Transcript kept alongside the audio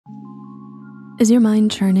Is your mind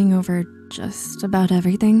churning over just about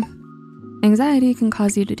everything? Anxiety can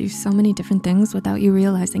cause you to do so many different things without you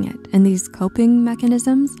realizing it, and these coping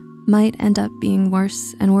mechanisms might end up being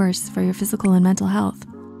worse and worse for your physical and mental health.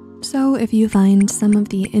 So if you find some of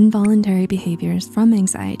the involuntary behaviors from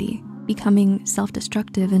anxiety becoming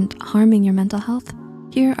self-destructive and harming your mental health,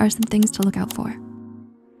 here are some things to look out for.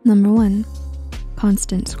 Number 1,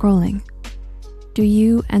 constant scrolling. Do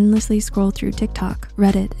you endlessly scroll through TikTok,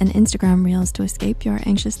 Reddit, and Instagram Reels to escape your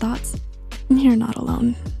anxious thoughts? You're not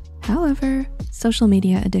alone. However, social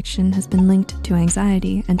media addiction has been linked to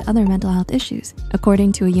anxiety and other mental health issues,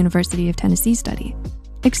 according to a University of Tennessee study.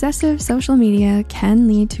 Excessive social media can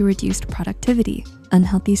lead to reduced productivity,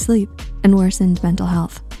 unhealthy sleep, and worsened mental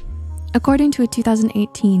health. According to a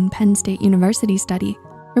 2018 Penn State University study,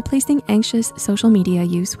 replacing anxious social media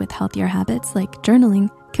use with healthier habits like journaling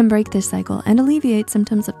can break this cycle and alleviate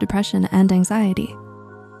symptoms of depression and anxiety.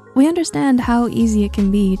 We understand how easy it can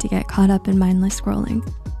be to get caught up in mindless scrolling,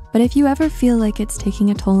 but if you ever feel like it's taking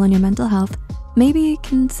a toll on your mental health, maybe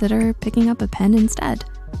consider picking up a pen instead.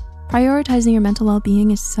 Prioritizing your mental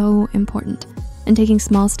well-being is so important, and taking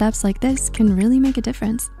small steps like this can really make a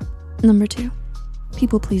difference. Number 2,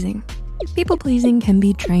 people-pleasing. People-pleasing can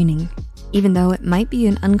be draining. Even though it might be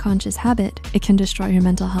an unconscious habit, it can destroy your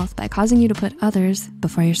mental health by causing you to put others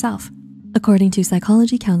before yourself. According to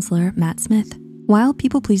psychology counselor Matt Smith, while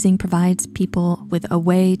people-pleasing provides people with a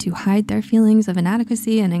way to hide their feelings of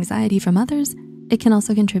inadequacy and anxiety from others, it can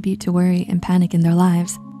also contribute to worry and panic in their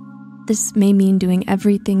lives. This may mean doing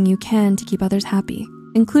everything you can to keep others happy,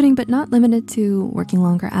 including but not limited to working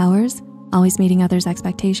longer hours, always meeting others'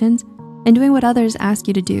 expectations, and doing what others ask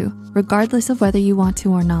you to do, regardless of whether you want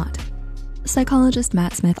to or not. Psychologist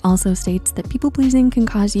Matt Smith also states that people-pleasing can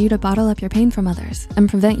cause you to bottle up your pain from others and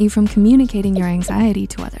prevent you from communicating your anxiety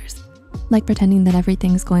to others, like pretending that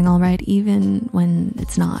everything's going all right even when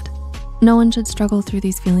it's not. No one should struggle through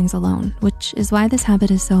these feelings alone, which is why this habit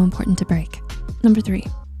is so important to break. Number 3,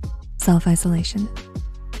 self-isolation.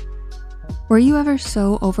 Were you ever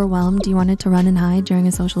so overwhelmed you wanted to run and hide during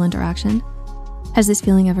a social interaction? Has this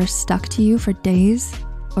feeling ever stuck to you for days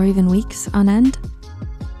or even weeks on end?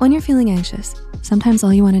 When you're feeling anxious, sometimes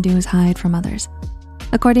all you want to do is hide from others.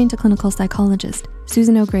 According to clinical psychologist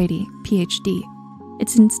Susan O'Grady, PhD,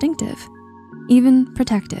 it's instinctive, even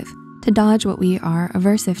protective, to dodge what we are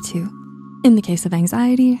aversive to. In the case of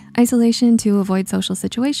anxiety, isolation to avoid social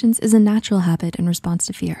situations is a natural habit in response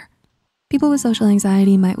to fear. People with social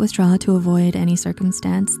anxiety might withdraw to avoid any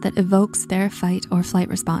circumstance that evokes their fight or flight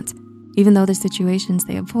response, even though the situations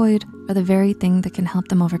they avoid are the very thing that can help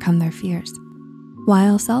them overcome their fears.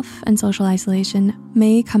 While self and social isolation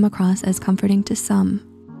may come across as comforting to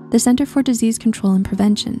some, the Center for Disease Control and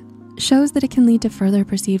Prevention shows that it can lead to further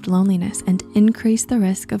perceived loneliness and increase the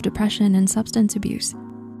risk of depression and substance abuse.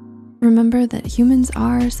 Remember that humans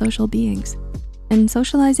are social beings, and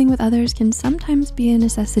socializing with others can sometimes be a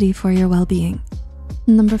necessity for your well-being.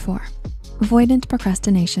 Number 4, avoidant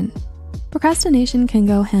procrastination. Procrastination can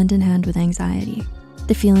go hand in hand with anxiety.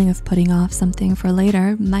 The feeling of putting off something for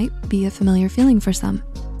later might be a familiar feeling for some,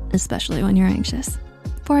 especially when you're anxious.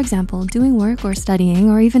 For example, doing work or studying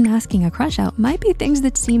or even asking a crush out might be things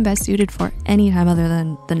that seem best suited for any time other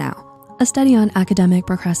than the now. A study on academic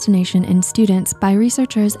procrastination in students by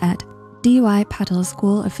researchers at DY Patil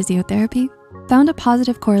School of Physiotherapy found a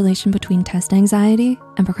positive correlation between test anxiety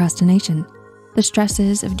and procrastination. The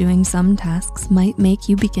stresses of doing some tasks might make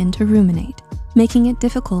you begin to ruminate, making it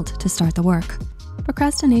difficult to start the work.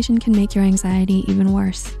 Procrastination can make your anxiety even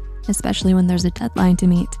worse, especially when there's a deadline to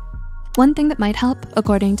meet. One thing that might help,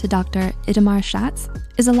 according to Dr. Shatz,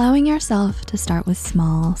 is allowing yourself to start with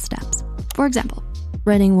small steps. For example,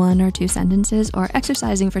 writing 1 or 2 sentences or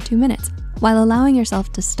exercising for 2 minutes while allowing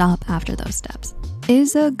yourself to stop after those steps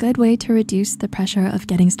is a good way to reduce the pressure of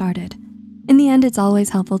getting started. In the end, it's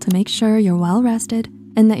always helpful to make sure you're well rested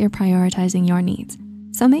and that you're prioritizing your needs.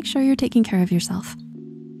 So make sure you're taking care of yourself.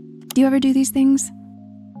 Do you ever do these things?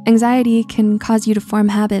 Anxiety can cause you to form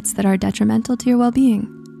habits that are detrimental to your well-being.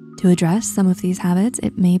 To address some of these habits,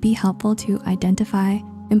 it may be helpful to identify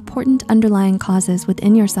important underlying causes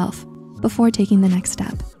within yourself before taking the next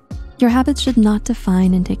step. Your habits should not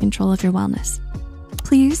define and take control of your wellness.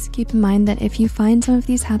 Please keep in mind that if you find some of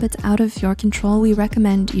these habits out of your control, we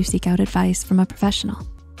recommend you seek out advice from a professional.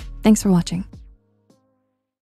 Thanks for watching.